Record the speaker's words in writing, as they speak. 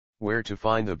Where to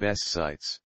find the best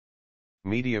sites.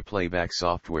 Media playback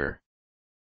software.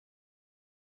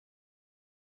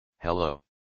 Hello.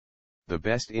 The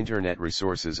best internet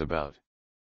resources about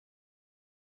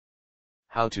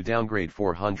how to downgrade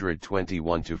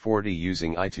 421 to 40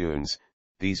 using iTunes.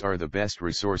 These are the best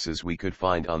resources we could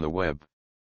find on the web.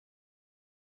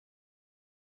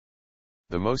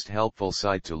 The most helpful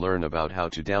site to learn about how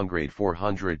to downgrade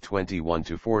 421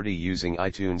 to 40 using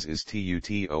iTunes is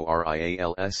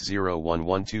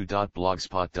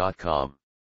tutorials01112.blogspot.com.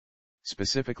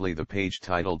 Specifically the page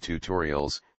titled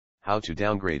Tutorials, How to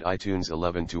Downgrade iTunes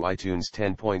 11 to iTunes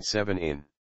 10.7 in.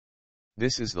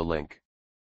 This is the link.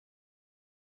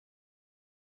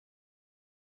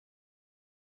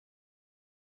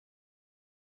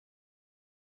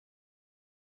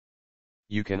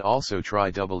 You can also try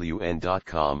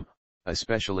wn.com,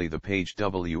 especially the page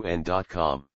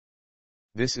wn.com.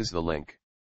 This is the link.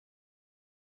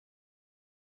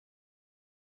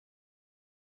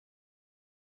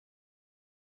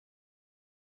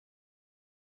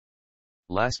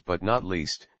 Last but not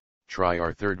least, try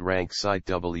our third-rank site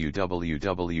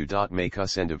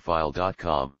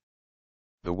www.makeusendofile.com.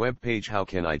 The web page How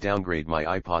Can I Downgrade My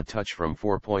iPod Touch from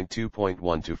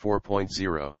 4.2.1 to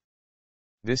 4.0?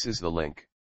 This is the link.